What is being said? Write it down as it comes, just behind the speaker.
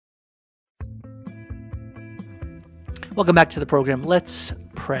Welcome back to the program. Let's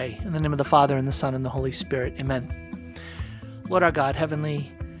pray. In the name of the Father, and the Son, and the Holy Spirit. Amen. Lord our God, Heavenly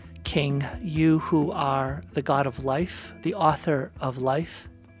King, you who are the God of life, the author of life,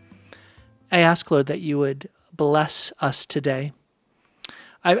 I ask, Lord, that you would bless us today.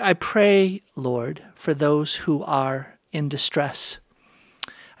 I pray, Lord, for those who are in distress.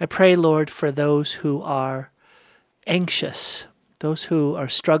 I pray, Lord, for those who are anxious, those who are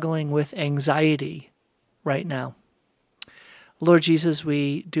struggling with anxiety right now. Lord Jesus,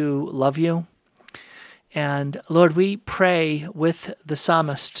 we do love you. And Lord, we pray with the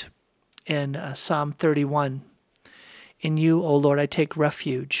psalmist in Psalm 31. In you, O Lord, I take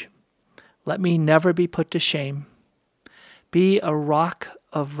refuge. Let me never be put to shame. Be a rock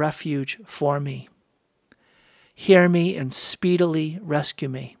of refuge for me. Hear me and speedily rescue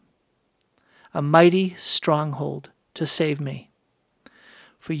me. A mighty stronghold to save me.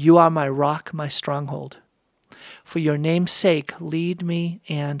 For you are my rock, my stronghold. For your name's sake, lead me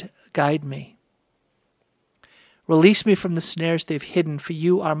and guide me. Release me from the snares they've hidden, for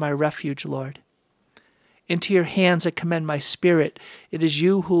you are my refuge, Lord. Into your hands I commend my spirit. It is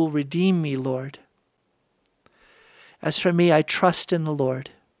you who will redeem me, Lord. As for me, I trust in the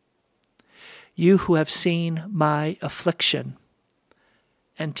Lord. You who have seen my affliction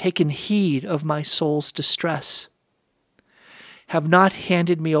and taken heed of my soul's distress, have not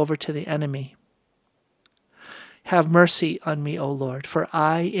handed me over to the enemy. Have mercy on me, O Lord, for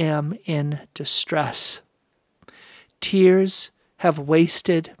I am in distress. Tears have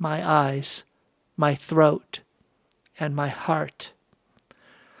wasted my eyes, my throat, and my heart.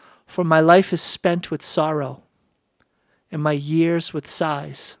 For my life is spent with sorrow, and my years with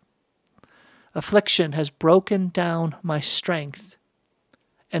sighs. Affliction has broken down my strength,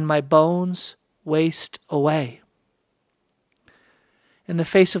 and my bones waste away. In the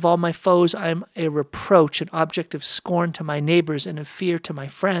face of all my foes, I am a reproach, an object of scorn to my neighbors and of fear to my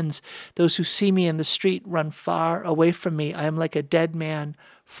friends. Those who see me in the street run far away from me. I am like a dead man,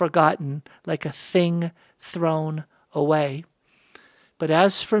 forgotten, like a thing thrown away. But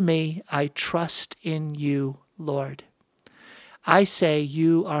as for me, I trust in you, Lord. I say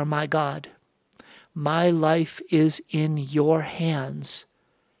you are my God. My life is in your hands.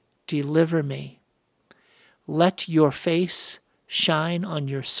 Deliver me. Let your face shine on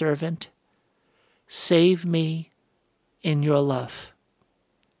your servant. Save me in your love.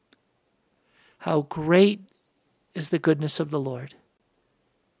 How great is the goodness of the Lord,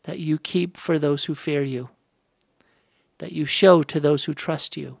 that you keep for those who fear you, that you show to those who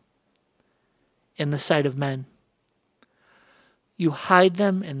trust you in the sight of men. You hide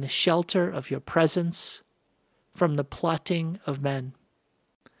them in the shelter of your presence from the plotting of men.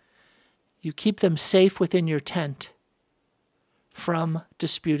 You keep them safe within your tent from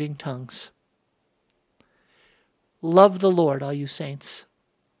disputing tongues. Love the Lord, all you saints.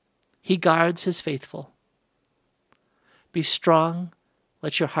 He guards his faithful. Be strong,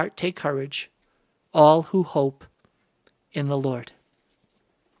 let your heart take courage, all who hope in the Lord.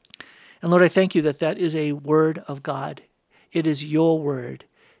 And Lord, I thank you that that is a word of God. It is your word.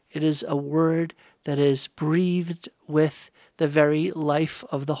 It is a word that is breathed with the very life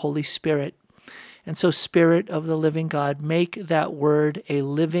of the Holy Spirit. And so, Spirit of the living God, make that word a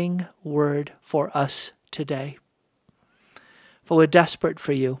living word for us today. For we're desperate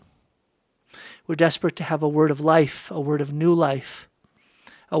for you. We're desperate to have a word of life, a word of new life,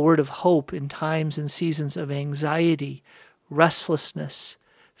 a word of hope in times and seasons of anxiety, restlessness,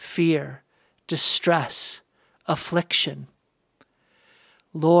 fear, distress, affliction.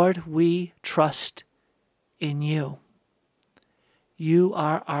 Lord, we trust in you. You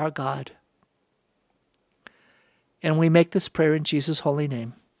are our God. And we make this prayer in Jesus' holy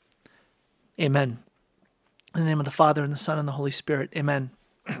name. Amen. In the name of the Father, and the Son, and the Holy Spirit. Amen.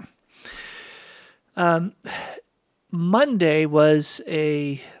 Monday was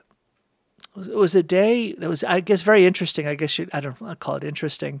a day that was, I guess, very interesting. I guess I'll call it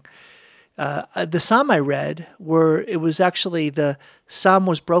interesting. The psalm I read the psalm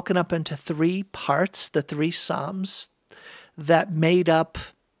was broken up into three parts, the three psalms that made up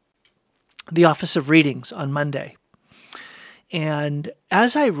the Office of Readings on Monday. And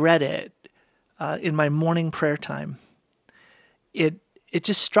as I read it in my morning prayer time, it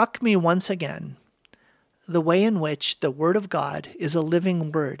just struck me once again the way in which the Word of God is a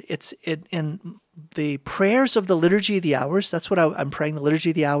living Word. It's in the prayers of the Liturgy of the Hours. That's what I'm praying, the Liturgy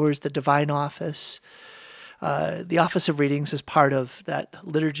of the Hours, the Divine Office. The Office of Readings is part of that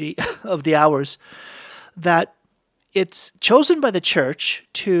Liturgy of the Hours. That it's chosen by the Church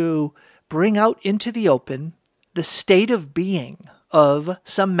to bring out into the open the state of being of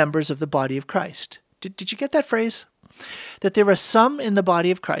some members of the body of Christ. Did you get that phrase? that there are some in the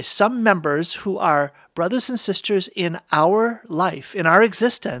body of Christ, some members who are brothers and sisters in our life, in our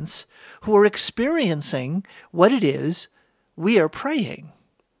existence, who are experiencing what it is we are praying.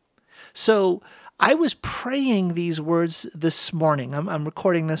 So I was praying these words this morning. I'm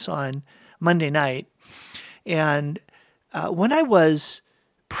recording this on Monday night. And when I was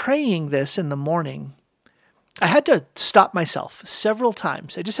praying this in the morning, I had to stop myself several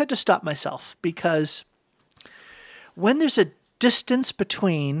times. I just had to stop myself because when there's a distance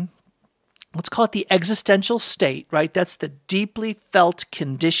between, let's call it the existential state, right? That's the deeply felt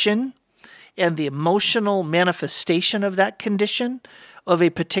condition and the emotional manifestation of that condition of a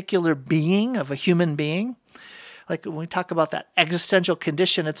particular being, of a human being. Like when we talk about that existential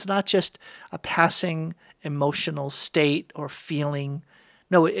condition, it's not just a passing emotional state or feeling.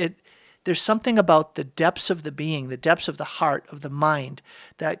 No, there's something about the depths of the being, the depths of the heart, of the mind,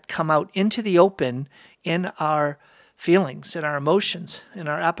 that come out into the open in our feelings, in our emotions, in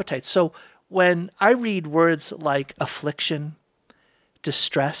our appetites. So when I read words like affliction,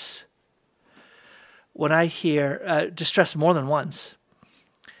 distress, when I hear distress more than once,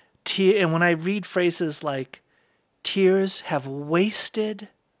 and when I read phrases like, tears have wasted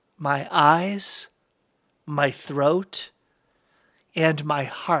my eyes, my throat, and my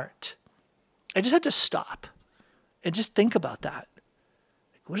heart, I just had to stop and just think about that.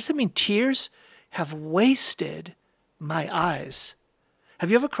 What does that mean? Tears have wasted my eyes. Have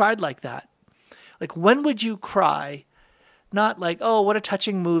you ever cried like that? Like, when would you cry? Not like, oh, what a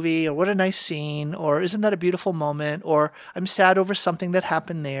touching movie, or what a nice scene, or isn't that a beautiful moment, or I'm sad over something that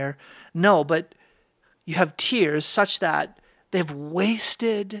happened there. No, but you have tears such that they've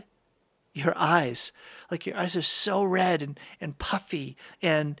wasted your eyes. Like your eyes are so red and puffy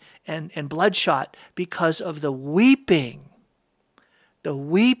and bloodshot because of the weeping, the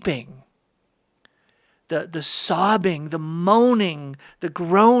sobbing, the moaning, the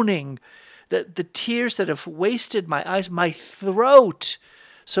groaning, the tears that have wasted my eyes, my throat.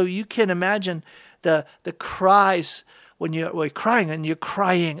 So you can imagine the cries when you're crying and you're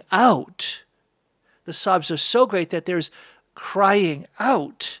crying out. The sobs are so great that there's crying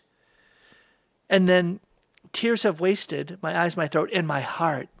out. And then tears have wasted my eyes, my throat, and my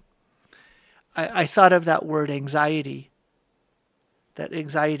heart. I thought of that word anxiety. That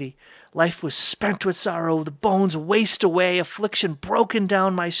anxiety. Life was spent with sorrow, the bones waste away, affliction broken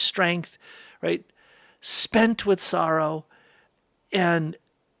down my strength, right? Spent with sorrow. And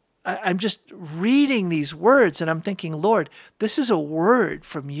I'm just reading these words and I'm thinking, Lord, this is a word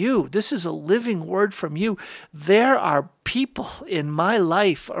from you. This is a living word from you. There are people in my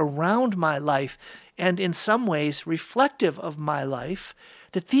life, around my life, and in some ways reflective of my life,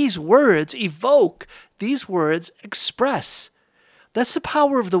 that these words evoke, these words express. That's the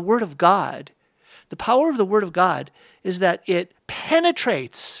power of the Word of God. The power of the Word of God is that it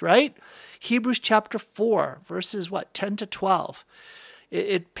penetrates, right? Hebrews chapter 4, verses 10 to 12.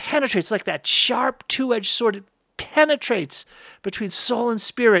 It penetrates like that sharp two-edged sword. It penetrates between soul and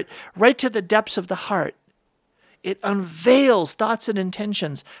spirit, right to the depths of the heart. It unveils thoughts and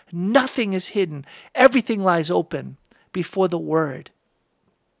intentions. Nothing is hidden. Everything lies open before the Word.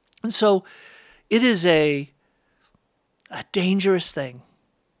 And so it is a dangerous thing.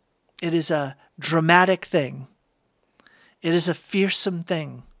 It is a dramatic thing. It is a fearsome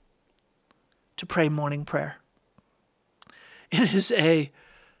thing to pray morning prayer. It is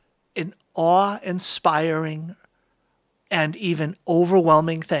an awe-inspiring and even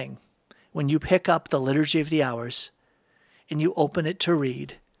overwhelming thing when you pick up the Liturgy of the Hours and you open it to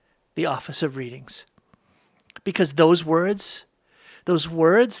read the Office of Readings. Because those words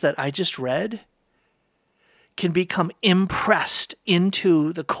that I just read can become impressed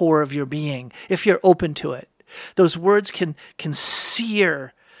into the core of your being if you're open to it. Those words can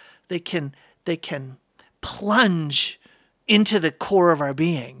sear, they can plunge into the core of our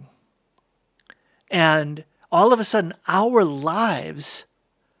being. And all of a sudden, our lives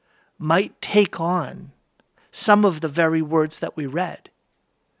might take on some of the very words that we read.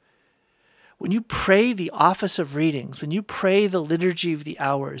 When you pray the Office of Readings, when you pray the Liturgy of the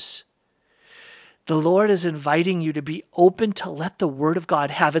Hours, the Lord is inviting you to be open to let the Word of God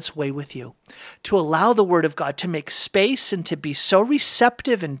have its way with you, to allow the Word of God to make space and to be so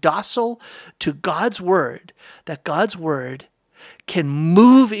receptive and docile to God's Word that God's Word can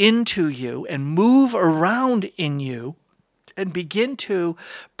move into you and move around in you and begin to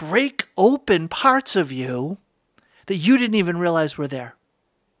break open parts of you that you didn't even realize were there.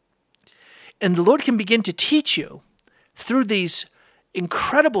 And the Lord can begin to teach you through these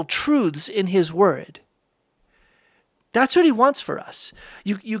incredible truths in His Word. That's what He wants for us.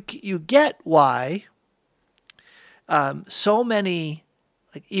 You get why So many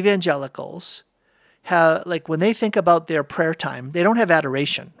like evangelicals have, like, when they think about their prayer time, they don't have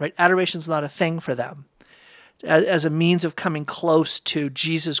adoration, right? Adoration's not a thing for them as a means of coming close to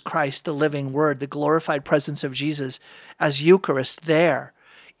Jesus Christ, the living Word, the glorified presence of Jesus as Eucharist there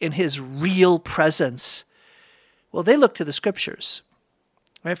in his real presence. Well, they look to the Scriptures,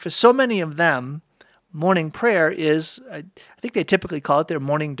 right? For so many of them, morning prayer is, I think they typically call it their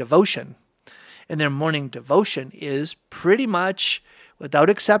morning devotion. And their morning devotion is pretty much, without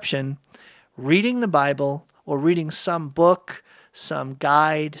exception, reading the Bible or reading some book, some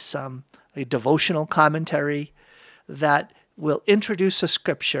guide, a devotional commentary that will introduce a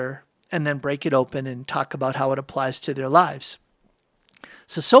scripture and then break it open and talk about how it applies to their lives.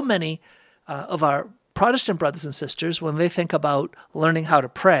 So many of our Protestant brothers and sisters, when they think about learning how to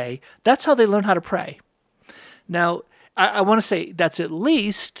pray, that's how they learn how to pray. Now, I want to say that's at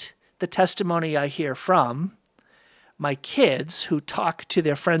least the testimony I hear from my kids who talk to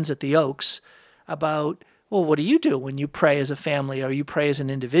their friends at the Oaks about, well, what do you do when you pray as a family or you pray as an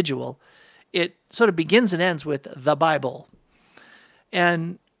individual? It sort of begins and ends with the Bible.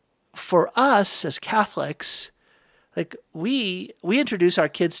 And for us as Catholics, like we introduce our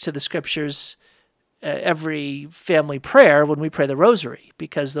kids to the Scriptures every family prayer when we pray the Rosary,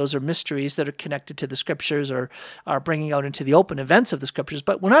 because those are mysteries that are connected to the Scriptures or are bringing out into the open events of the Scriptures.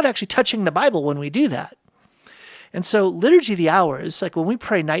 But we're not actually touching the Bible when we do that. And so Liturgy of the Hours, like when we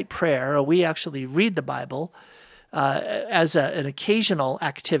pray night prayer or we actually read the Bible as an occasional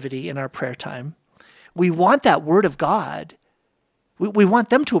activity in our prayer time, we want that Word of God. We want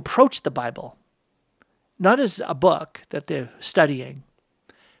them to approach the Bible, not as a book that they're studying,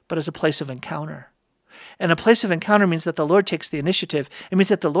 but as a place of encounter. And a place of encounter means that the Lord takes the initiative. It means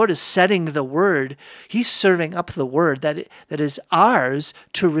that the Lord is setting the Word. He's serving up the Word that is ours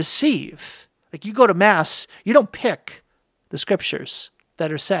to receive. Like you go to Mass, you don't pick the Scriptures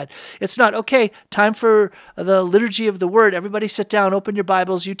that are said. It's not, okay, time for the Liturgy of the Word. Everybody sit down, open your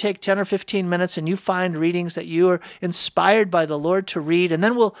Bibles. You take 10 or 15 minutes and you find readings that you are inspired by the Lord to read, and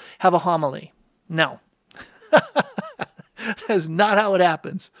then we'll have a homily. No. That's not how it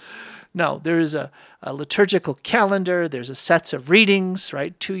happens. No, there is a liturgical calendar. There's a sets of readings,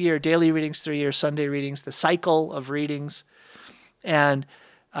 right? 2-year daily readings, 3-year Sunday readings, the cycle of readings. And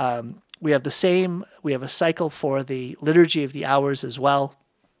we have a cycle for the Liturgy of the Hours as well.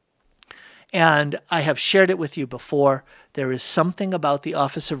 And I have shared it with you before. There is something about the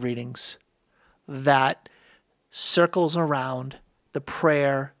Office of Readings that circles around the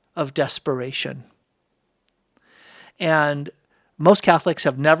prayer of desperation. And most Catholics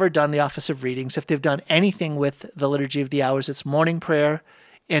have never done the Office of Readings. If they've done anything with the Liturgy of the Hours, it's morning prayer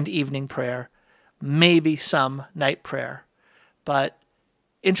and evening prayer, maybe some night prayer. But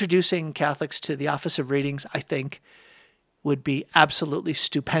introducing Catholics to the Office of Readings, I think, would be absolutely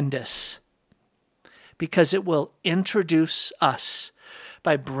stupendous, because it will introduce us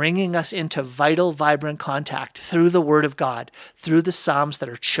by bringing us into vital, vibrant contact through the Word of God, through the Psalms that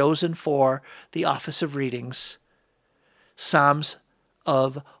are chosen for the Office of Readings, Psalms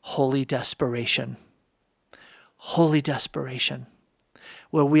of holy desperation,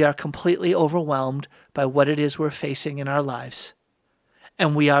 where we are completely overwhelmed by what it is we're facing in our lives.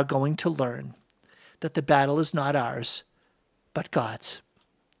 And we are going to learn that the battle is not ours, but God's.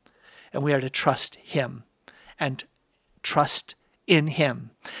 And we are to trust Him and trust in Him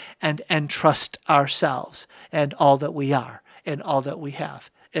and trust ourselves and all that we are and all that we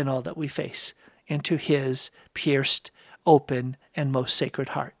have and all that we face into His pierced, open, and most sacred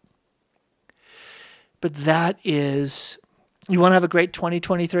heart. But that is, you want to have a great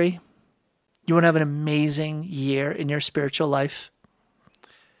 2023? You want to have an amazing year in your spiritual life?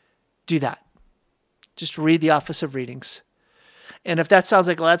 Do that. Just read the Office of Readings. And if that sounds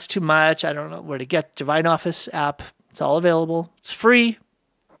like, well, that's too much, I don't know where to get Divine Office app. It's all available. It's free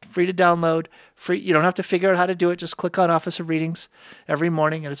to download. Free. You don't have to figure out how to do it. Just click on Office of Readings every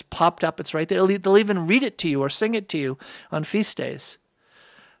morning and it's popped up. It's right there. They'll even read it to you or sing it to you on feast days.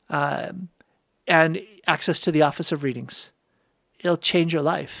 And access to the Office of Readings. It'll change your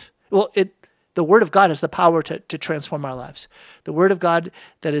life. Well, the Word of God has the power to transform our lives. The Word of God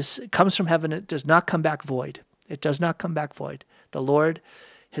that comes from heaven, it does not come back void. It does not come back void. The Lord,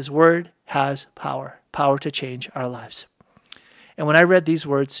 His Word has power to change our lives. And when I read these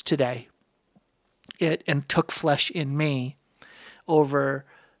words today, it took flesh in me over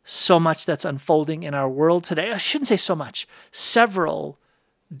so much that's unfolding in our world today. I shouldn't say so much. Several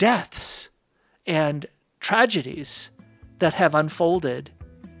deaths and tragedies that have unfolded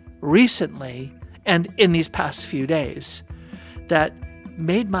recently and in these past few days that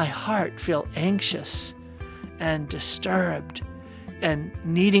made my heart feel anxious and disturbed and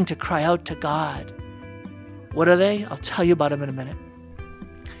needing to cry out to God. What are they? I'll tell you about them in a minute.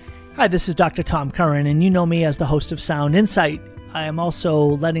 Hi, this is Dr. Tom Curran, and you know me as the host of Sound Insight. I am also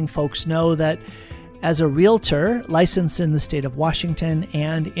letting folks know that as a realtor licensed in the state of Washington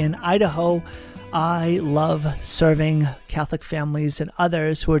and in Idaho, I love serving Catholic families and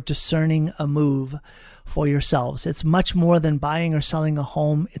others who are discerning a move for yourselves. It's much more than buying or selling a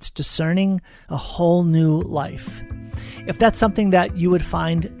home. It's discerning a whole new life. If that's something that you would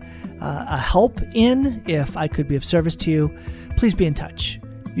find a help in, if I could be of service to you, please be in touch.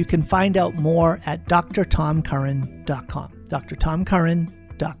 You can find out more at drtomcurran.com.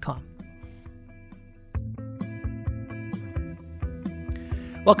 drtomcurran.com.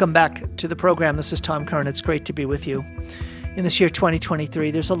 Welcome back to the program. This is Tom Curran. It's great to be with you. In this year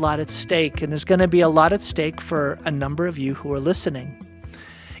 2023, there's a lot at stake, and there's going to be a lot at stake for a number of you who are listening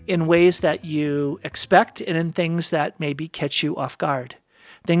in ways that you expect and in things that maybe catch you off guard.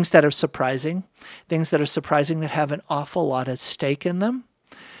 Things that are surprising that have an awful lot at stake in them.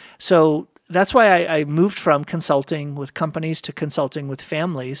 So that's why I moved from consulting with companies to consulting with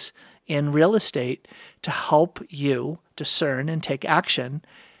families in real estate to help you discern and take action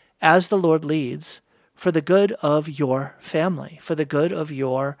as the Lord leads for the good of your family, for the good of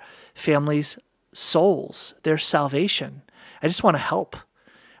your family's souls, their salvation. I just want to help.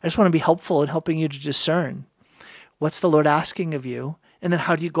 I just want to be helpful in helping you to discern what's the Lord asking of you, and then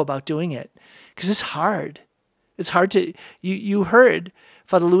how do you go about doing it? Because it's hard. It's hard to, you heard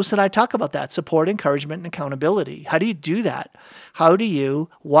Father Lewis and I talk about that, support, encouragement, and accountability. How do you do that? How do you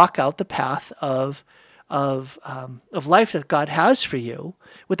walk out the path of life that God has for you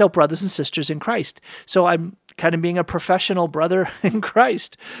without brothers and sisters in Christ? So I'm kind of being a professional brother in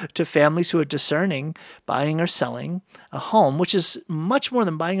Christ to families who are discerning buying or selling a home, which is much more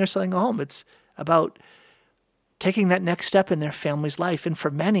than buying or selling a home. It's about taking that next step in their family's life. And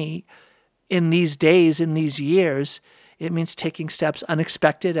for many in these days, in these years, it means taking steps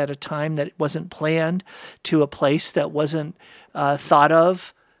unexpected at a time that wasn't planned, to a place that wasn't thought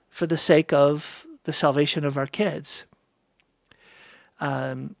of for the sake of the salvation of our kids.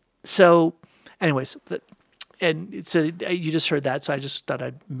 So anyways, and so you just heard that, so I just thought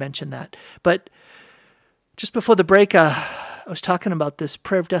I'd mention that. But just before the break, I was talking about this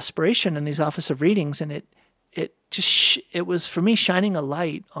prayer of desperation in these office of readings, and it was for me shining a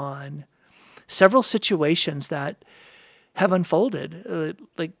light on several situations that have unfolded,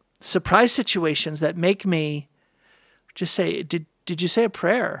 like surprise situations that make me just say, did you say a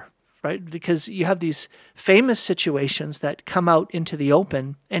prayer? Right? Because you have these famous situations that come out into the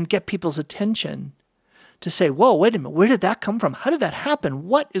open and get people's attention to say, whoa, wait a minute, where did that come from? How did that happen?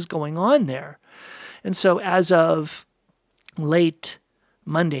 What is going on there? And so as of late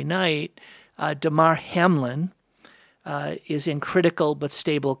Monday night, Damar Hamlin is in critical but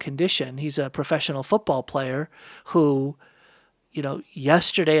stable condition. He's a professional football player who,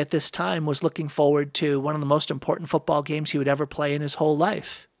 yesterday at this time was looking forward to one of the most important football games he would ever play in his whole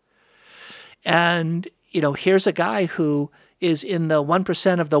life. And, here's a guy who is in the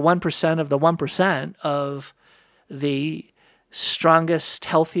 1% of the 1% of the 1% of the strongest,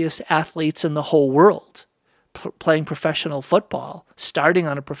 healthiest athletes in the whole world, playing professional football, starting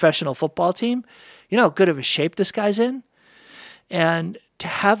on a professional football team. You know how good of a shape this guy's in? And to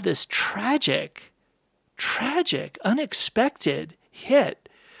have this tragic, unexpected hit,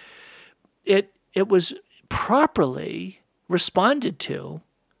 it was properly responded to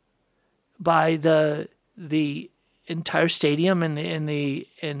by the entire stadium and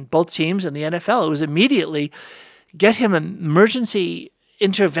in both teams and the NFL. It was immediately get him emergency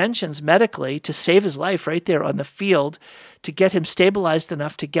interventions medically to save his life right there on the field, to get him stabilized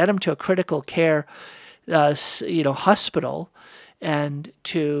enough to get him to a critical care hospital, and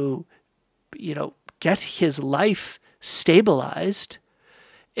to get his life stabilized.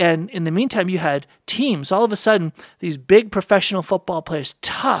 And in the meantime, you had teams, all of a sudden, these big professional football players,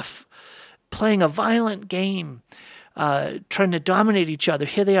 tough, playing a violent game, trying to dominate each other.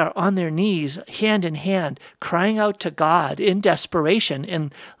 Here they are on their knees, hand in hand, crying out to God in desperation.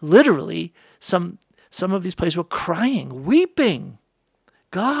 And literally, some of these players were crying, weeping.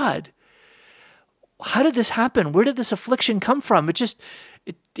 God, how did this happen? Where did this affliction come from?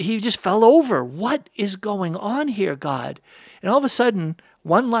 He just fell over. What is going on here, God? And all of a sudden,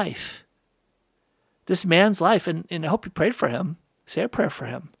 one life, this man's life, and I hope you prayed for him. Say a prayer for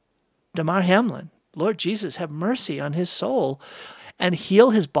him. Damar Hamlin, Lord Jesus, have mercy on his soul and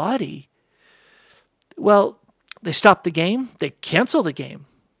heal his body. Well, they stopped the game. They cancel the game.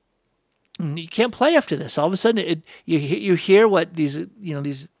 And you can't play after this. All of a sudden, you hear what these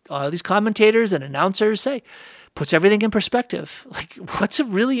all these commentators and announcers say, puts everything in perspective. Like, what's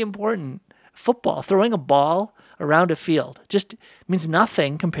really important? Football, throwing a ball around a field, just means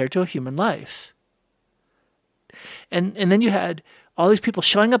nothing compared to a human life. And then you had all these people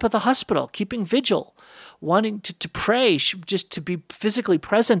showing up at the hospital, keeping vigil, wanting to pray, just to be physically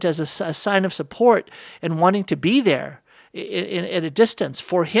present as a sign of support, and wanting to be there at a distance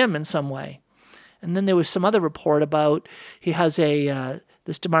for him in some way. And then there was some other report about he has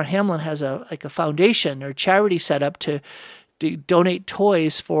this Damar Hamlin has a foundation or charity set up to donate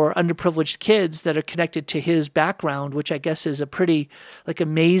toys for underprivileged kids that are connected to his background, which I guess is a pretty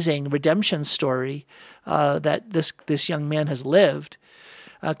amazing redemption story that this young man has lived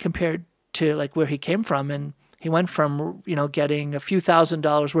compared to where he came from. And he went from getting a few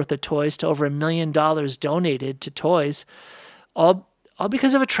 $1,000s worth of toys to over $1 million donated to toys, all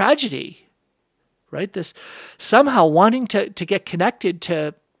because of a tragedy, right? This somehow wanting to get connected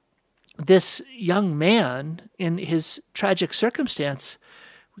to this young man in his tragic circumstance.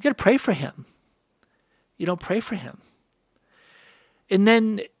 We got to pray for him. Pray for him. And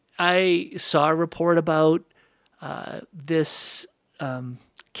then I saw a report about this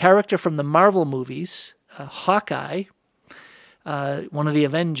character from the Marvel movies, Hawkeye, one of the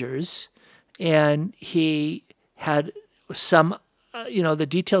Avengers, and he had some, the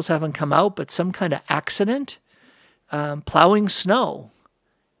details haven't come out, but some kind of accident plowing snow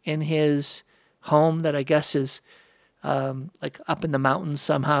in his home that I guess is up in the mountains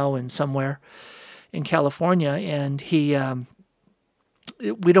somehow and somewhere in California. And he,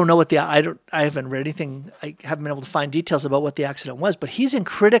 we don't know what I haven't read anything. I haven't been able to find details about what the accident was, but he's in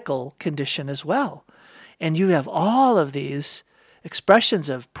critical condition as well. And you have all of these expressions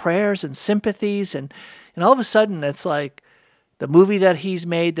of prayers and sympathies. And all of a sudden it's like the movie that he's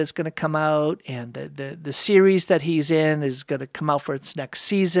made that's going to come out, and the series that he's in is going to come out for its next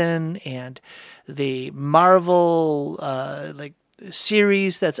season, and the Marvel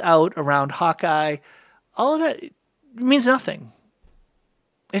series that's out around Hawkeye, all of that means nothing.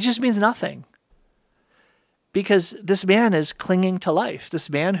 It just means nothing. Because this man is clinging to life. This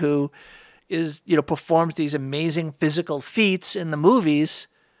man who is, performs these amazing physical feats in the movies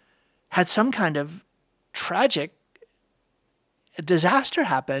had some kind of tragic disaster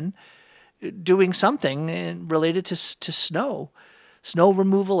happen doing something related to snow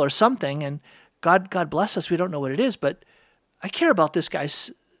removal or something. And God bless us. We don't know what it is, but I care about this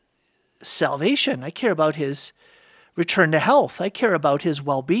guy's salvation. I care about his return to health. I care about his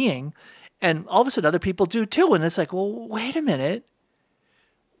well-being. And all of a sudden other people do too. And it's like, well, wait a minute.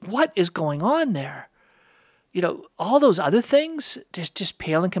 What is going on there? All those other things just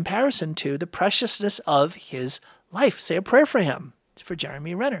pale in comparison to the preciousness of his life. Say a prayer for him, for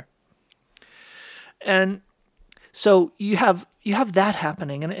Jeremy Renner. And so you have that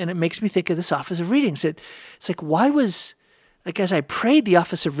happening, and it makes me think of this Office of Readings. It's like, why was, as I prayed the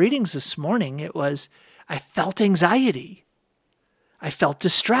Office of Readings this morning, I felt anxiety. I felt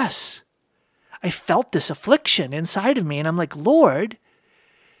distress. I felt this affliction inside of me, and I'm like, Lord,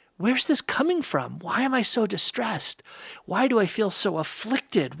 where's this coming from? Why am I so distressed? Why do I feel so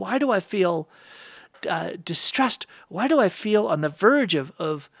afflicted? Why do I feel distressed? Why do I feel on the verge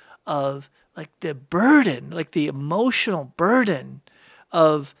of the burden, the emotional burden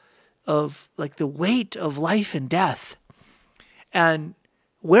of the weight of life and death? And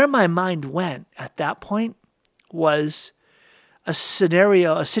where my mind went at that point was a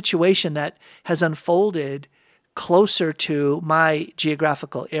situation that has unfolded closer to my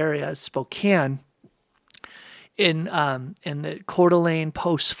geographical area, Spokane, in the Coeur d'Alene,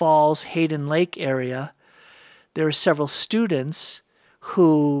 Post Falls, Hayden Lake area. There are several students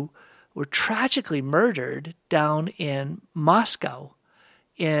who were tragically murdered down in Moscow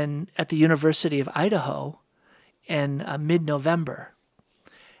at the University of Idaho in mid-November.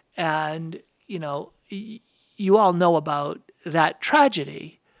 And, you all know about that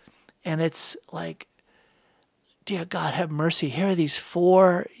tragedy. And it's like, dear God, have mercy. Here are these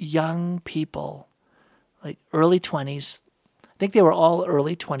 4 young people, early 20s. I think they were all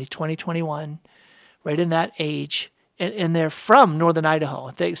early 20s, 20, 21, right in that age. And they're from northern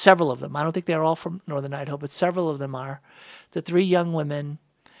Idaho. Several of them. I don't think they're all from northern Idaho, but several of them are. The 3 young women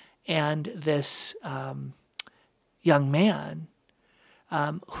and this young man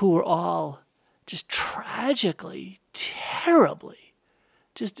who were all just tragically, terribly,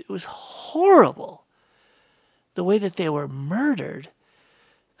 it was horrible the way that they were murdered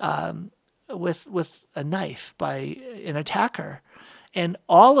with a knife by an attacker. And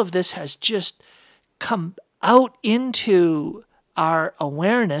all of this has just come out into our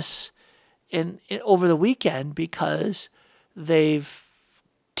awareness over the weekend because they've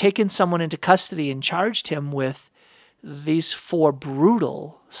taken someone into custody and charged him with these 4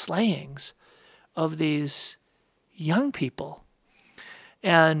 brutal slayings of these young people.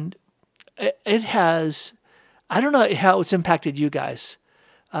 And it has, I don't know how it's impacted you guys,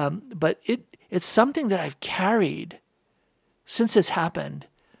 but it's something that I've carried since it's happened.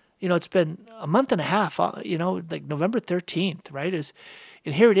 It's been a month and a half, like November 13th, right?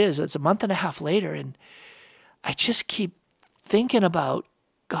 And here it is, it's a month and a half later, and I just keep thinking about,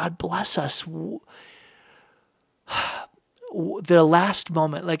 God bless us, the last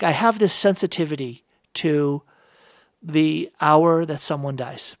moment. Like, I have this sensitivity to the hour that someone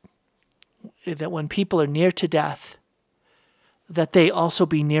dies, that when people are near to death, that they also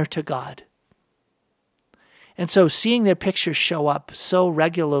be near to God. And so seeing their pictures show up so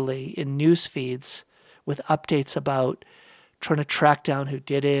regularly in news feeds with updates about trying to track down who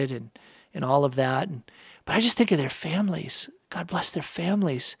did it and all of that. But I just think of their families. God bless their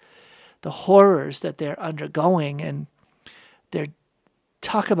families, the horrors that they're undergoing, and their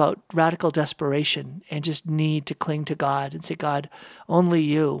talk about radical desperation and just need to cling to God and say, God, only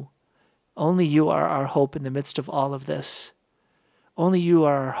you are our hope in the midst of all of this. Only you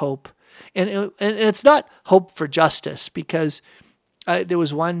are our hope. And it's not hope for justice, because there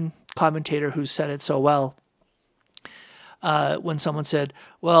was one commentator who said it so well when someone said,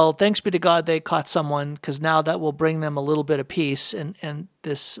 well, thanks be to God they caught someone, because now that will bring them a little bit of peace. And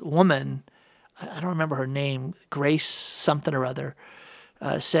this woman, I don't remember her name, Grace something or other,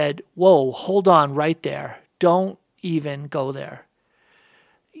 said, whoa, hold on right there. Don't even go there.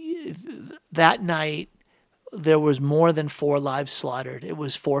 That night, there was more than 4 lives slaughtered. It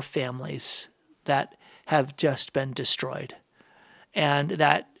was 4 families that have just been destroyed. And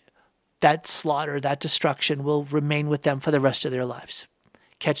that slaughter, that destruction will remain with them for the rest of their lives.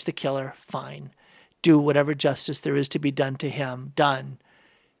 Catch the killer, fine. Do whatever justice there is to be done to him, done.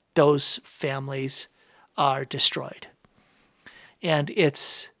 Those families are destroyed. And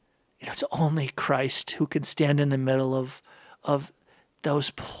it's only Christ who can stand in the middle of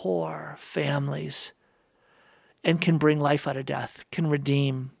those poor families and can bring life out of death, can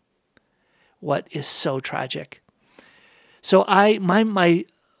redeem what is so tragic. So my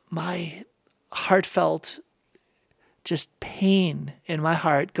heartfelt just pain in my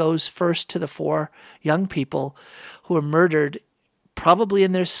heart goes first to the 4 young people who were murdered, probably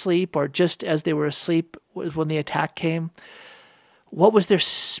in their sleep or just as they were asleep when the attack came. What was their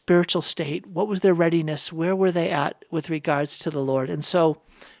spiritual state? What was their readiness? Where were they at with regards to the Lord? And so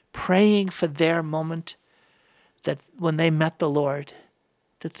praying for their moment, that when they met the Lord,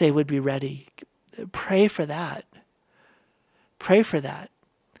 that they would be ready. Pray for that. Pray for that.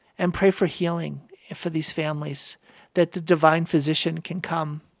 And pray for healing for these families, that the divine physician can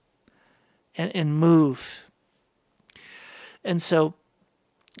come and move. And so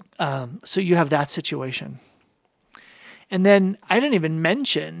you have that situation. And then I didn't even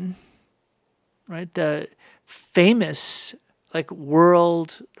mention, right, the famous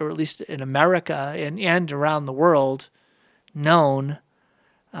world, or at least in America and around the world, known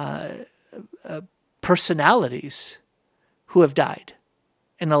personalities who have died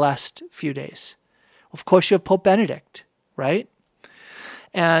in the last few days. Of course, you have Pope Benedict, right?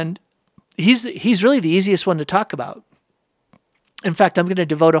 And he's really the easiest one to talk about. In fact, I'm going to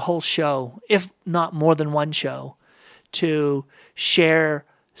devote a whole show, if not more than one show, to share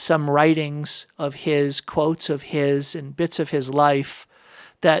some writings of his, quotes of his, and bits of his life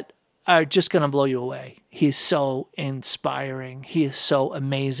that are just going to blow you away. He's so inspiring. He is so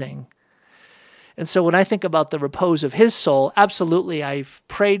amazing. And so when I think about the repose of his soul, absolutely I've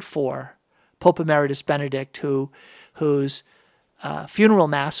prayed for Pope Emeritus Benedict, whose funeral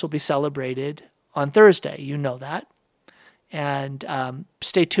mass will be celebrated on Thursday. You know that. And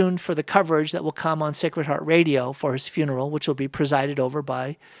stay tuned for the coverage that will come on Sacred Heart Radio for his funeral, which will be presided over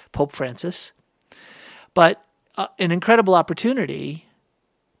by Pope Francis. But an incredible opportunity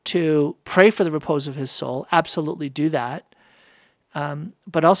to pray for the repose of his soul, absolutely do that.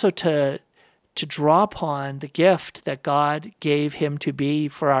 But also to draw upon the gift that God gave him to be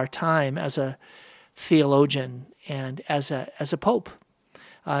for our time as a theologian and as a pope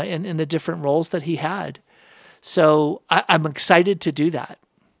in the different roles that he had. So I'm excited to do that.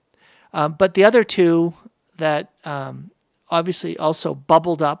 But the other 2 that obviously also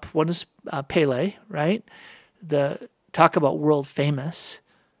bubbled up, one is Pele, right? The talk about world famous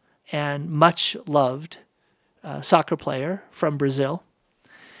and much loved soccer player from Brazil.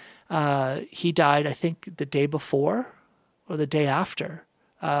 He died, I think, the day before or the day after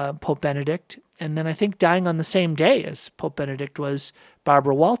Pope Benedict. And then I think dying on the same day as Pope Benedict was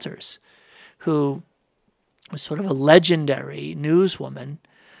Barbara Walters, who was sort of a legendary newswoman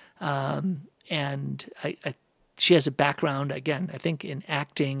And she has a background, again, I think in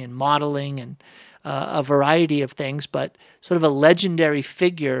acting and modeling and a variety of things, but sort of a legendary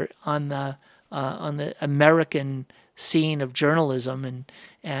figure on the American scene of journalism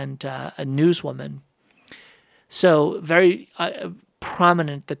and a newswoman. So very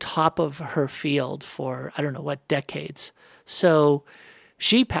prominent, the top of her field for, I don't know what, decades. So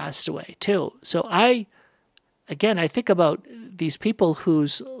she passed away too. So I think about these people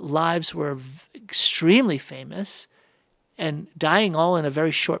whose lives were extremely famous and dying all in a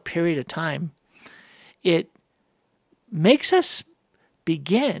very short period of time. It makes us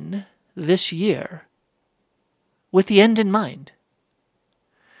begin this year with the end in mind.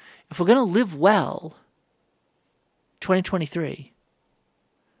 If we're going to live well, 2023,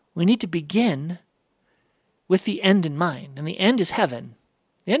 we need to begin with the end in mind. And the end is heaven.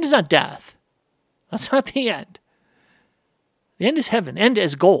 The end is not death. That's not the end. The end is heaven. End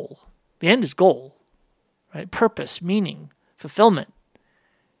as goal. The end is goal, right? Purpose, meaning, fulfillment.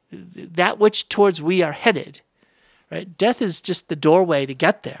 That which towards we are headed, right? Death is just the doorway to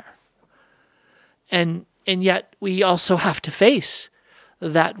get there. And yet we also have to face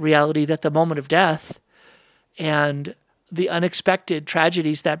that reality that the moment of death and the unexpected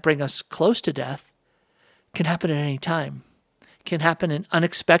tragedies that bring us close to death can happen at any time, can happen in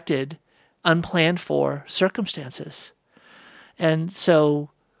unexpected, unplanned for circumstances. And so,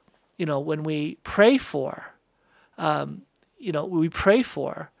 when we pray for,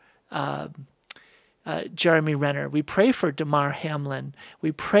 Jeremy Renner, we pray for Damar Hamlin,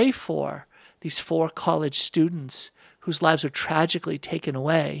 we pray for these 4 college students whose lives were tragically taken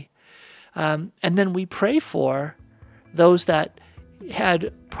away. And then we pray for those that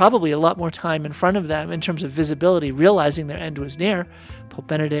had probably a lot more time in front of them in terms of visibility, realizing their end was near, Pope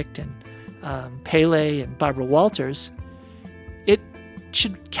Benedict and Pele and Barbara Walters. It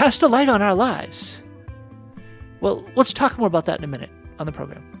should cast a light on our lives. Well, let's talk more about that in a minute on the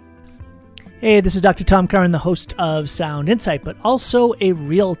program. Hey, this is Dr. Tom Curran, the host of Sound Insight, but also a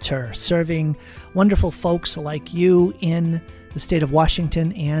realtor serving wonderful folks like you in the state of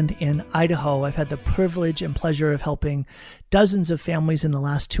Washington and in Idaho. I've had the privilege and pleasure of helping dozens of families in the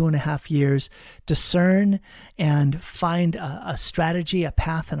last 2.5 years discern and find a strategy, a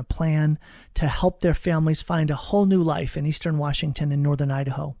path, and a plan to help their families find a whole new life in eastern Washington and northern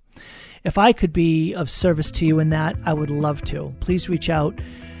Idaho. If I could be of service to you in that, I would love to. Please reach out.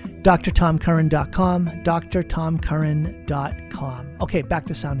 drtomcurran.com, drtomcurran.com. Okay, back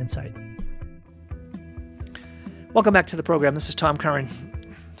to Sound Insight. Welcome back to the program. This is Tom Curran.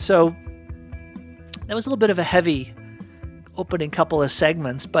 So that was a little bit of a heavy opening couple of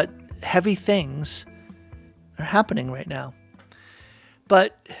segments, but heavy things are happening right now.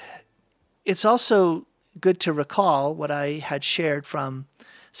 But it's also good to recall what I had shared from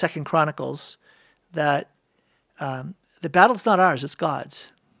 2 Chronicles, that the battle's not ours, it's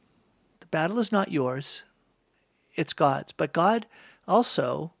God's. The battle is not yours, it's God's. But God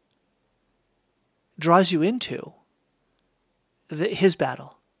also draws you into his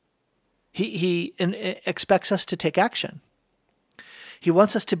battle. He expects us to take action. He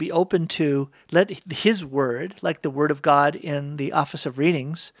wants us to be open to let his word, like the word of God in the Office of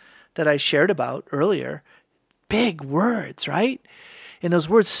Readings that I shared about earlier, big words, right? And those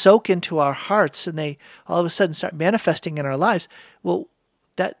words soak into our hearts and they all of a sudden start manifesting in our lives. Well,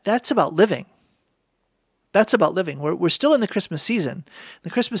 that's about living. That's about living. We're still in the Christmas season. The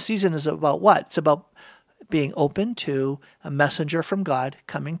Christmas season is about what? It's about being open to a messenger from God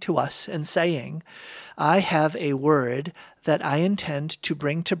coming to us and saying, I have a word that I intend to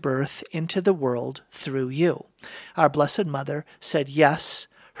bring to birth into the world through you. Our Blessed Mother said, yes,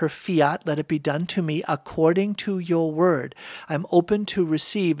 her fiat, let it be done to me according to your word. I'm open to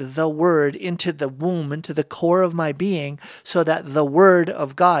receive the word into the womb, into the core of my being, so that the word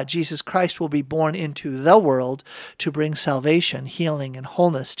of God, Jesus Christ, will be born into the world to bring salvation, healing, and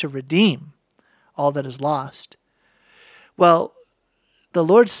wholeness, to redeem all that is lost. Well, the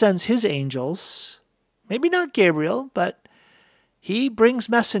Lord sends his angels, maybe not Gabriel, but he brings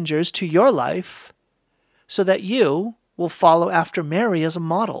messengers to your life so that you will follow after Mary as a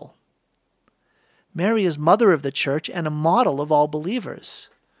model. Mary is mother of the church and a model of all believers.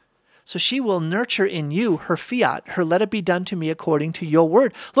 So she will nurture in you her fiat, her let it be done to me according to your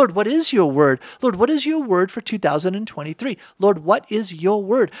word. Lord, what is your word? Lord, what is your word for 2023? Lord, what is your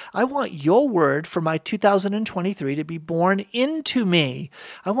word? I want your word for my 2023 to be born into me.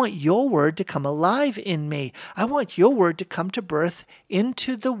 I want your word to come alive in me. I want your word to come to birth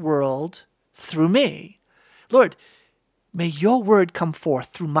into the world through me. Lord, may your word come forth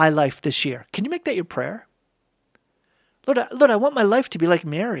through my life this year. Can you make that your prayer? Lord, I want my life to be like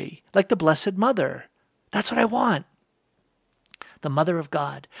Mary, like the Blessed Mother. That's what I want. The Mother of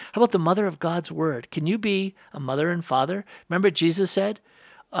God. How about the Mother of God's Word? Can you be a mother and father? Remember Jesus said,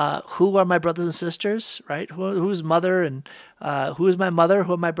 who are my brothers and sisters, right? Who's mother and who is my mother?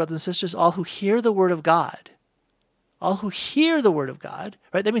 Who are my brothers and sisters? All who hear the Word of God. All who hear the Word of God,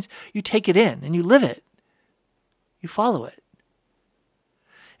 right? That means you take it in and you live it. You follow it.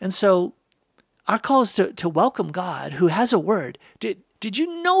 And so our call is to welcome God who has a word. Did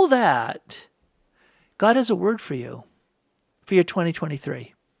you know that? God has a word for you for your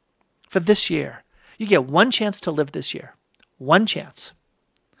 2023, for this year. You get one chance to live this year. One chance.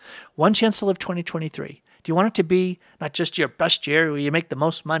 One chance to live 2023. Do you want it to be not just your best year where you make the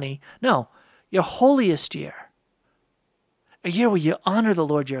most money? No, your holiest year. A year where you honor the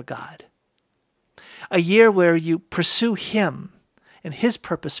Lord your God. A year where you pursue Him and His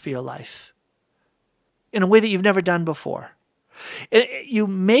purpose for your life in a way that you've never done before. You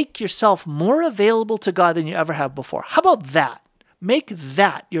make yourself more available to God than you ever have before. How about that? Make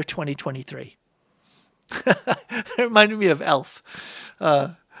that your 2023. It reminded me of Elf.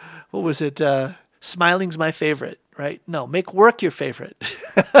 What was it? Smiling's my favorite, right? No, make work your favorite.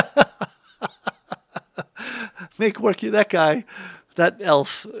 Make work that guy, that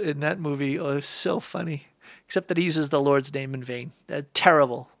elf in that movie. Oh, it's so funny. Except that he uses the Lord's name in vain.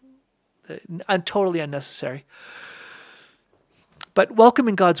 Terrible. Totally unnecessary. But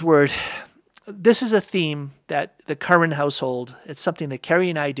welcoming God's Word, this is a theme that the Curran household, it's something that Carrie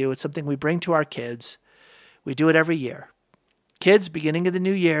and I do. It's something we bring to our kids. We do it every year. Kids, beginning of the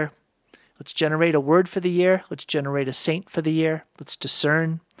new year, let's generate a word for the year. Let's generate a saint for the year. Let's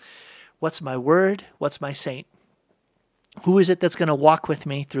discern what's my word, what's my saint. Who is it that's going to walk with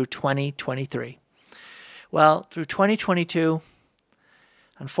me through 2023? Well, through 2022,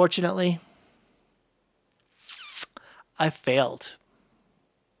 unfortunately, I failed.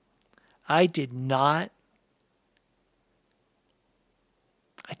 I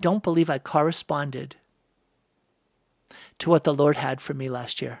don't believe I corresponded to what the Lord had for me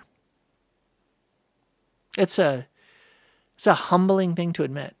last year. It's a humbling thing to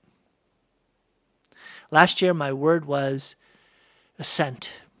admit. Last year, my word was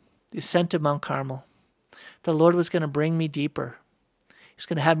ascent, the ascent of Mount Carmel. The Lord was going to bring me deeper. He was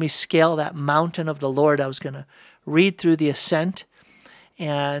going to have me scale that mountain of the Lord. I was going to read through the ascent,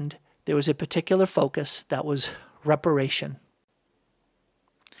 and there was a particular focus that was reparation.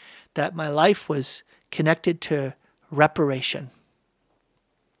 That my life was connected to reparation,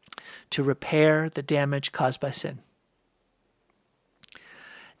 to repair the damage caused by sin.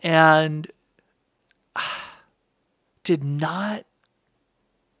 And did not,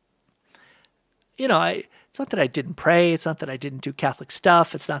 it's not that I didn't pray. It's not that I didn't do Catholic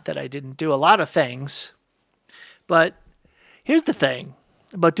stuff. It's not that I didn't do a lot of things. But here's the thing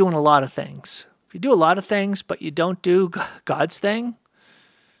about doing a lot of things. If you do a lot of things, but you don't do God's thing,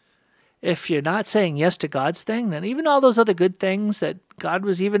 if you're not saying yes to God's thing, then even all those other good things that God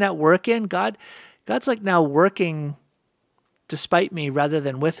was even at work in, God's like now working despite me rather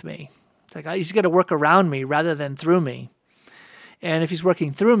than with me. It's like He's going to work around me rather than through me. And if He's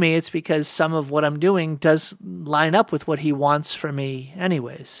working through me, it's because some of what I'm doing does line up with what He wants for me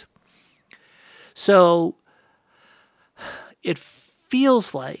anyways. So it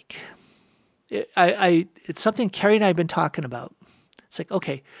feels like it's something Carrie and I have been talking about. It's like,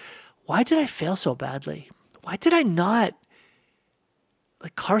 okay, why did I fail so badly? Why did I not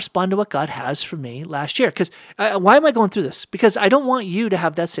correspond to what God has for me last year? Because why am I going through this? Because I don't want you to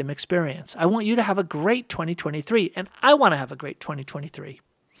have that same experience. I want you to have a great 2023, and I want to have a great 2023.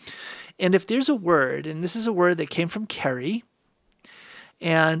 And if there's a word, and this is a word that came from Carrie,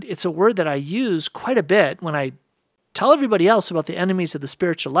 and it's a word that I use quite a bit when I tell everybody else about the enemies of the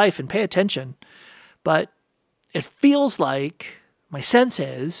spiritual life, and pay attention, but it feels like, my sense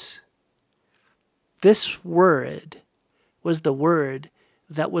is, this word was the word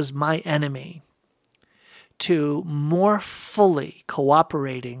that was my enemy to more fully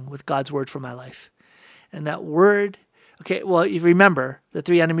cooperating with God's word for my life. And that word, okay, well, you remember the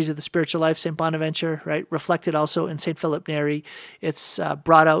three enemies of the spiritual life, St. Bonaventure, right? Reflected also in St. Philip Neri. It's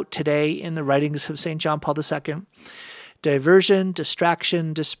brought out today in the writings of St. John Paul II. Diversion,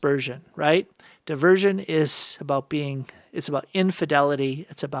 distraction, dispersion, right? Diversion is it's about infidelity.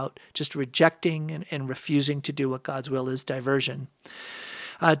 It's about just rejecting and refusing to do what God's will is, diversion.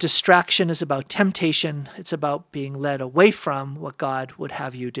 Distraction is about temptation. It's about being led away from what God would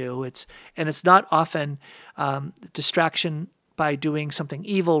have you do. It's not often distraction by doing something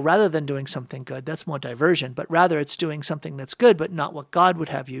evil rather than doing something good. That's more diversion, but rather it's doing something that's good, but not what God would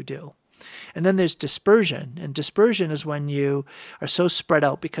have you do. And then there's dispersion. And dispersion is when you are so spread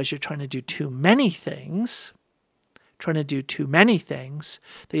out because you're trying to do too many things,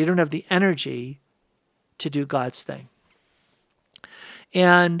 that you don't have the energy to do God's thing.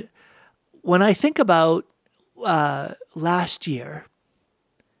 And when I think about last year,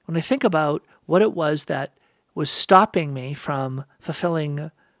 when I think about what it was that was stopping me from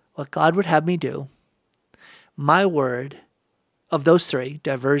fulfilling what God would have me do, my word of those three,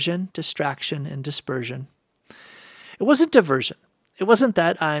 diversion, distraction, and dispersion, it wasn't diversion. It wasn't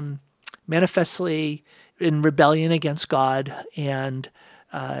that I'm manifestly in rebellion against God and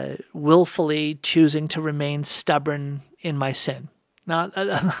willfully choosing to remain stubborn in my sin. Now,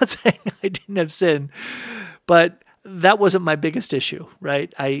 I'm not saying I didn't have sin, but that wasn't my biggest issue,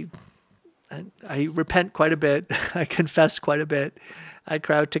 right? I repent quite a bit. I confess quite a bit. I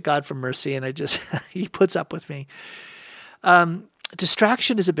cry out to God for mercy, and He puts up with me.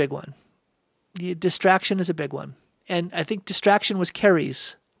 Distraction is a big one. Distraction is a big one. And I think distraction was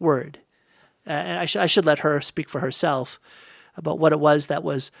Carrie's word. And I should let her speak for herself about what it was that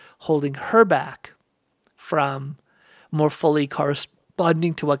was holding her back from more fully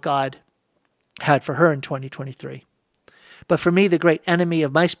corresponding to what God had for her in 2023. But for me, the great enemy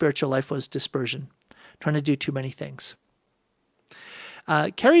of my spiritual life was dispersion, trying to do too many things.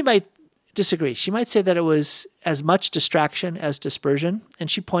 Carrie might disagree. She might say that it was as much distraction as dispersion, and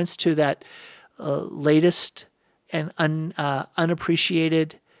she points to that latest and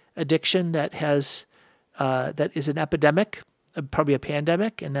unappreciated addiction that is an epidemic, probably a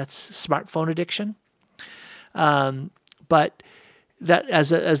pandemic, and that's smartphone addiction. But that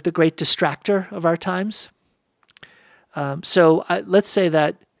as the great distractor of our times. So let's say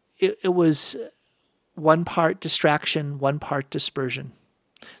that it was one part distraction, one part dispersion.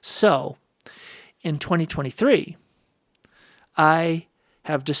 So in 2023, I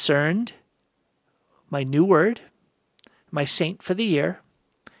have discerned my new word, my saint for the year,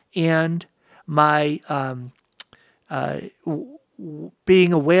 and my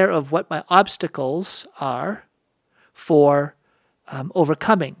being aware of what my obstacles are for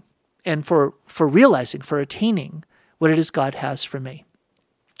overcoming and for realizing, for attaining what it is God has for me.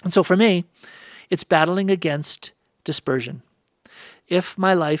 And so for me, it's battling against dispersion. If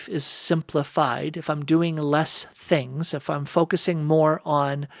my life is simplified, if I'm doing less things, if I'm focusing more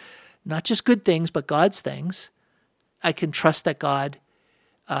on not just good things, but God's things, I can trust that God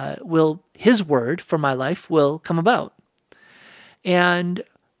His word for my life will come about. And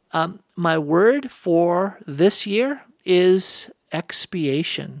my word for this year is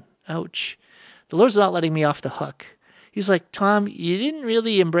expiation. Ouch. The Lord's not letting me off the hook. He's like, Tom, you didn't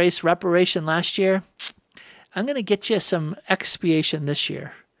really embrace reparation last year. I'm going to get you some expiation this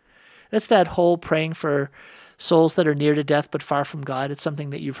year. That's that whole praying for souls that are near to death but far from God. It's something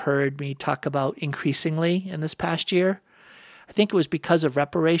that you've heard me talk about increasingly in this past year. I think it was because of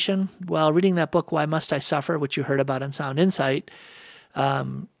reparation. While reading that book, Why Must I Suffer, which you heard about on Sound Insight,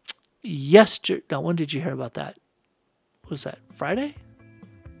 when did you hear about that? What was that, Friday?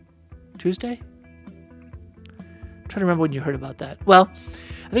 Tuesday? I'm trying to remember when you heard about that. Well,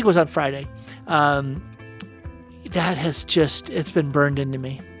 I think it was on Friday. That has it's been burned into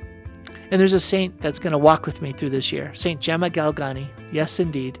me. And there's a saint that's going to walk with me through this year. Saint Gemma Galgani. Yes,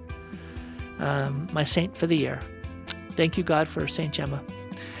 indeed. My saint for the year. Thank you, God, for Saint Gemma.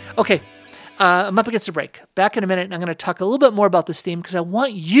 Okay, I'm up against a break. Back in a minute, and I'm going to talk a little bit more about this theme because I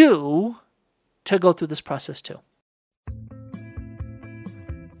want you to go through this process too.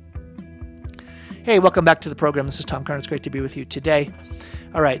 Hey, welcome back to the program. This is Tom Curran. It's great to be with you today.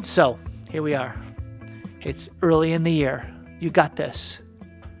 All right, so here we are. It's early in the year. You got this.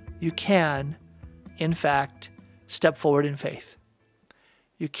 You can, in fact, step forward in faith.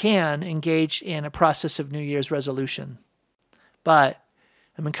 You can engage in a process of New Year's resolution. But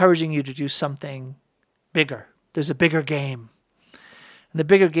I'm encouraging you to do something bigger. There's a bigger game. And the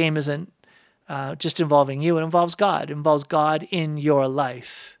bigger game isn't just involving you. It involves God. It involves God in your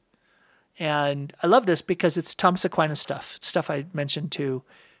life. And I love this because it's Thomas Aquinas stuff. It's stuff I mentioned to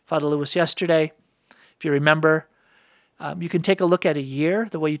Father Lewis yesterday. If you remember, you can take a look at a year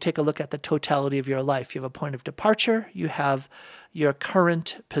the way you take a look at the totality of your life. You have a point of departure, you have your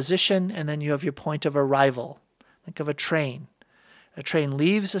current position, and then you have your point of arrival. Think of a train. A train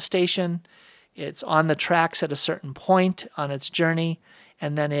leaves a station, it's on the tracks at a certain point on its journey,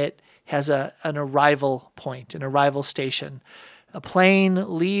 and then it has an arrival point, an arrival station. A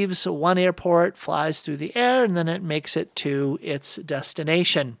plane leaves one airport, flies through the air, and then it makes it to its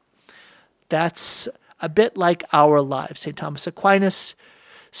destination. That's a bit like our lives. St. Thomas Aquinas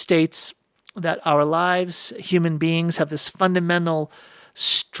states that our lives, human beings, have this fundamental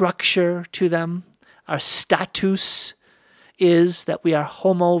structure to them. Our status is that we are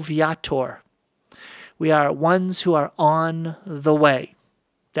homo viator. We are ones who are on the way.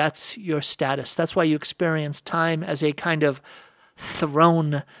 That's your status. That's why you experience time as a kind of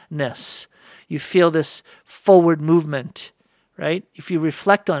thrownness. You feel this forward movement, right? If you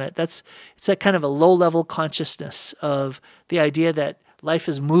reflect on it, it's a kind of a low-level consciousness of the idea that life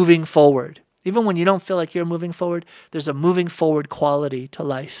is moving forward. Even when you don't feel like you're moving forward, there's a moving forward quality to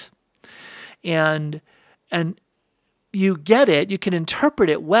life. And you get it, you can interpret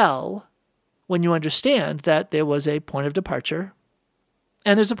it well when you understand that there was a point of departure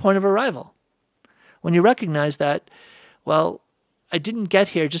and there's a point of arrival. When you recognize that, well, I didn't get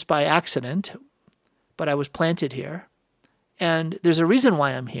here just by accident, but I was planted here. And there's a reason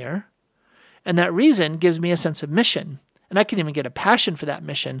why I'm here. And that reason gives me a sense of mission. And I can even get a passion for that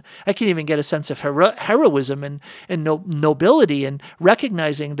mission. I can even get a sense of heroism and nobility, and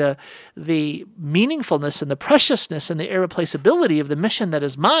recognizing the meaningfulness and the preciousness and the irreplaceability of the mission that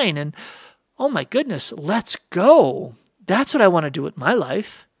is mine. And oh my goodness, let's go. That's what I want to do with my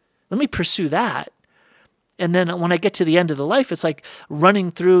life. Let me pursue that. And then when I get to the end of the life, it's like running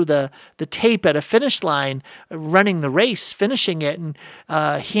through the tape at a finish line, running the race, finishing it, and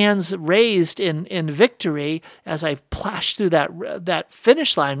hands raised in victory as I plash through that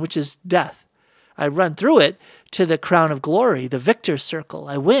finish line, which is death. I run through it to the crown of glory, the victor's circle.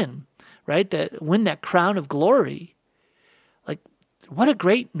 I win, right? Win that crown of glory. Like, what a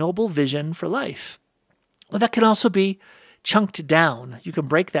great, noble vision for life. Well, that can also be chunked down. You can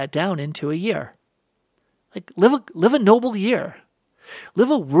break that down into a year. Like, live a noble year. Live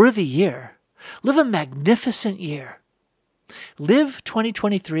a worthy year. Live a magnificent year. Live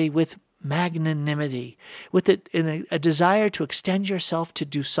 2023 with magnanimity, with a desire to extend yourself to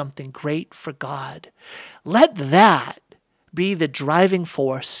do something great for God. Let that be the driving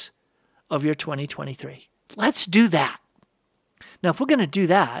force of your 2023. Let's do that. Now, if we're going to do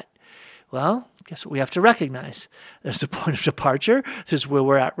that, well, guess what we have to recognize? There's a point of departure. There's where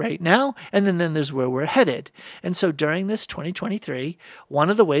we're at right now. And then there's where we're headed. And so during this 2023, one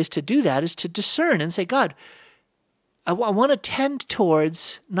of the ways to do that is to discern and say, God, I want to tend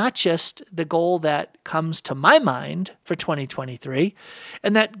towards not just the goal that comes to my mind for 2023,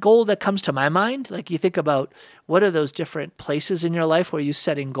 and that goal that comes to my mind, like you think about what are those different places in your life where you're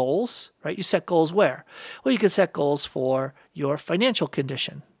setting goals, right? You set goals where? Well, you can set goals for your financial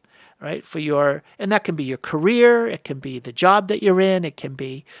condition, right? And that can be your career. It can be the job that you're in. It can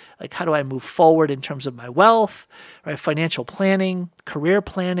be like, how do I move forward in terms of my wealth, right? Financial planning, career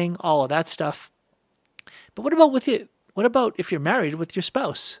planning, all of that stuff. But what about with you? What about if you're married with your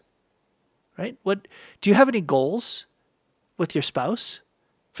spouse, right? Do you have any goals with your spouse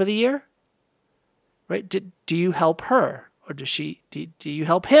for the year, right? Do you help her, or do you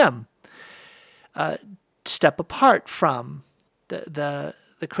help him step apart from the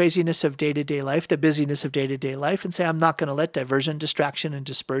craziness of day-to-day life, the busyness of day-to-day life, and say, I'm not going to let diversion, distraction, and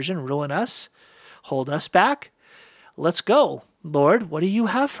dispersion ruin us, hold us back. Let's go. Lord, what do you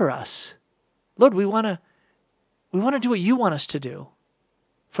have for us? Lord, we want to do what you want us to do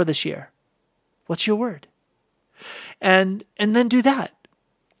for this year. What's your word? And then do that.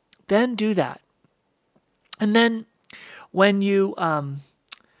 Then do that. And then when you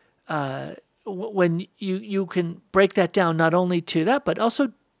can break that down not only to that, but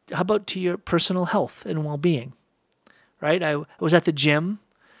also how about to your personal health and well-being, right? I was at the gym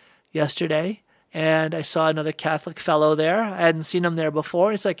yesterday and I saw another Catholic fellow there. I hadn't seen him there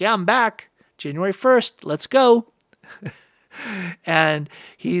before. He's like, yeah, I'm back. January 1st, let's go. And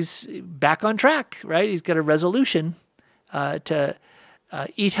he's back on track, right? He's got a resolution to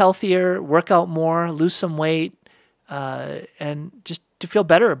eat healthier, work out more, lose some weight, and just to feel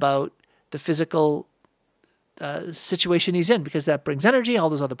better about the physical situation he's in, because that brings energy, all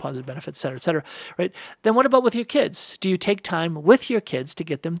those other positive benefits, et cetera, right? Then what about with your kids? Do you take time with your kids to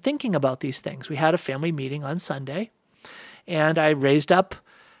get them thinking about these things? We had a family meeting on Sunday, and I raised up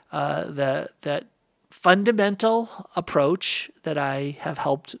that fundamental approach that I have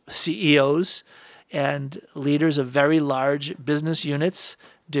helped CEOs and leaders of very large business units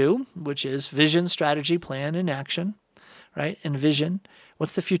do, which is vision, strategy, plan, and action, right? And vision.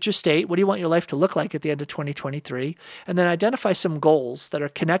 What's the future state? What do you want your life to look like at the end of 2023? And then identify some goals that are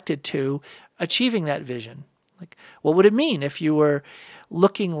connected to achieving that vision. Like, what would it mean if you were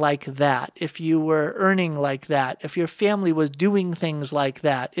looking like that, if you were earning like that, if your family was doing things like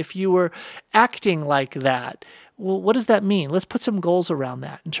that, if you were acting like that? Well, what does that mean? Let's put some goals around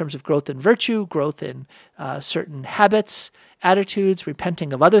that in terms of growth in virtue, growth in certain habits, attitudes,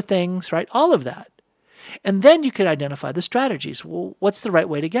 repenting of other things, right? All of that. And then you can identify the strategies. Well, what's the right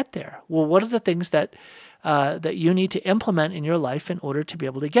way to get there? Well, what are the things that you need to implement in your life in order to be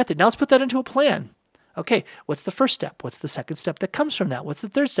able to get there? Now let's put that into a plan. Okay, what's the first step? What's the second step that comes from that? What's the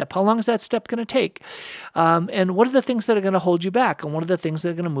third step? How long is that step going to take? And what are the things that are going to hold you back? And what are the things that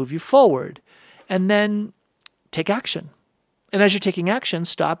are going to move you forward? And then take action. And as you're taking action,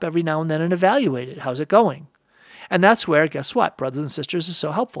 stop every now and then and evaluate it. How's it going? And that's where, guess what? Brothers and sisters is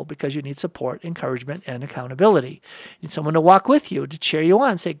so helpful because you need support, encouragement, and accountability. You need someone to walk with you, to cheer you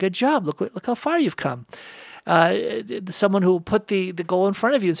on, say, good job, look how far you've come. Someone who will put the goal in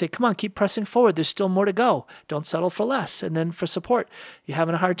front of you and say, come on, keep pressing forward. There's still more to go. Don't settle for less. And then for support, you're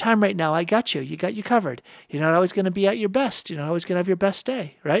having a hard time right now. I got you. You got you covered. You're not always going to be at your best. You're not always going to have your best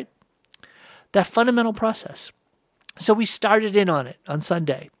day, right? That fundamental process. So we started in on it on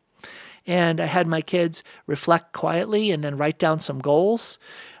Sunday. And I had my kids reflect quietly and then write down some goals.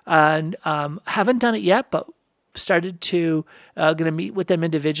 And haven't done it yet, but started to going to meet with them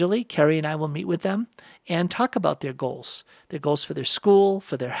individually. Carrie and I will meet with them and talk about their goals for their school,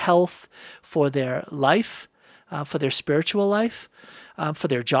 for their health, for their life, for their spiritual life, for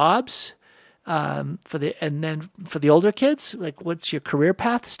their jobs, and then for the older kids, like what's your career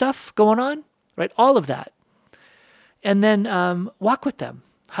path stuff going on, right? All of that. And then walk with them.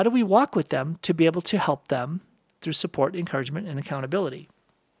 How do we walk with them to be able to help them through support, encouragement, and accountability?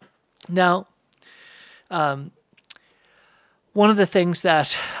 Now, one of the things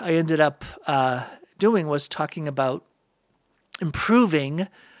that I ended up doing was talking about improving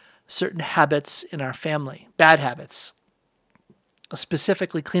certain habits in our family, bad habits,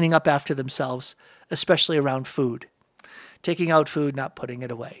 specifically cleaning up after themselves, especially around food, taking out food, not putting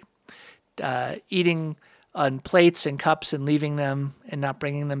it away, eating on plates and cups and leaving them and not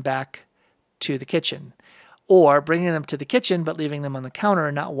bringing them back to the kitchen, or bringing them to the kitchen but leaving them on the counter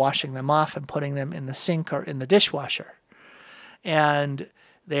and not washing them off and putting them in the sink or in the dishwasher. And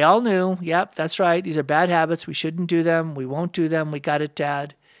they all knew, yep, that's right, these are bad habits, we shouldn't do them, we won't do them, we got it,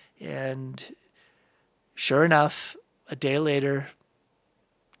 Dad. And sure enough, a day later,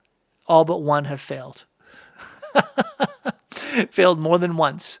 all but one have failed. Failed more than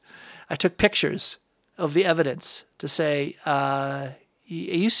once. I took pictures of the evidence to say, are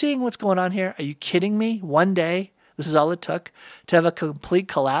you seeing what's going on here? Are you kidding me? One day, this is all it took to have a complete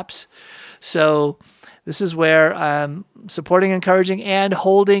collapse. So this is where I'm supporting, encouraging, and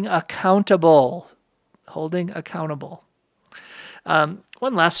holding accountable. Holding accountable. One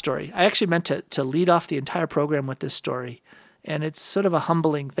last story. I actually meant to lead off the entire program with this story, and it's sort of a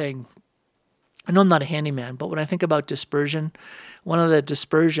humbling thing. I know I'm not a handyman, but when I think about dispersion, one of the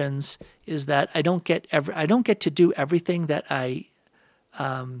dispersions is that I don't get to do everything that I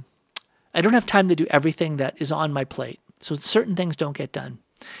don't have time to do everything that is on my plate. So certain things don't get done.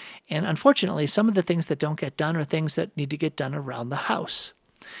 And unfortunately, some of the things that don't get done are things that need to get done around the house.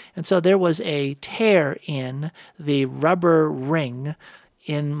 And so there was a tear in the rubber ring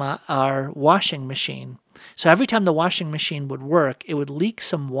in our washing machine. So every time the washing machine would work, it would leak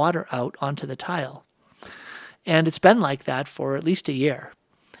some water out onto the tile. And it's been like that for at least a year.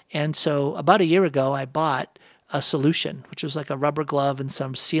 And so about a year ago, I bought a solution, which was like a rubber glove and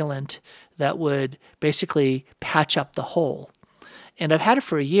some sealant that would basically patch up the hole. And I've had it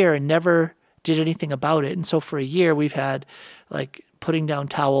for a year and never did anything about it. And so for a year, we've had like putting down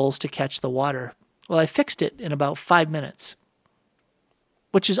towels to catch the water. Well, I fixed it in about 5 minutes,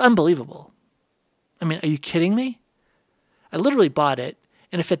 which is unbelievable. I mean, are you kidding me? I literally bought it,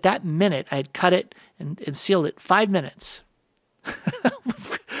 and if at that minute I had cut it and sealed it, 5 minutes,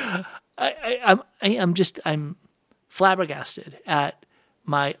 I'm flabbergasted at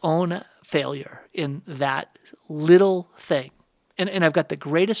my own failure in that little thing. And I've got the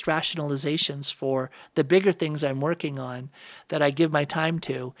greatest rationalizations for the bigger things I'm working on that I give my time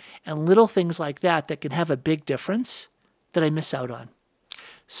to, and little things like that can have a big difference that I miss out on.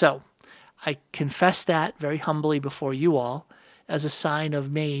 So I confess that very humbly before you all as a sign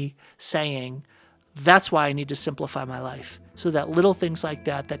of me saying, that's why I need to simplify my life, so that little things like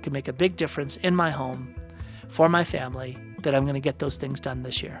that can make a big difference in my home, for my family, that I'm going to get those things done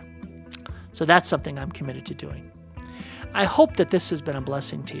this year. So that's something I'm committed to doing. I hope that this has been a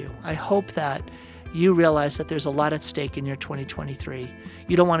blessing to you. I hope that you realize that there's a lot at stake in your 2023.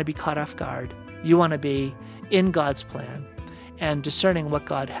 You don't want to be caught off guard. You want to be in God's plan and discerning what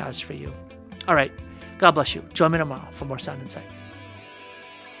God has for you. All right. God bless you. Join me tomorrow for more Sound Insight.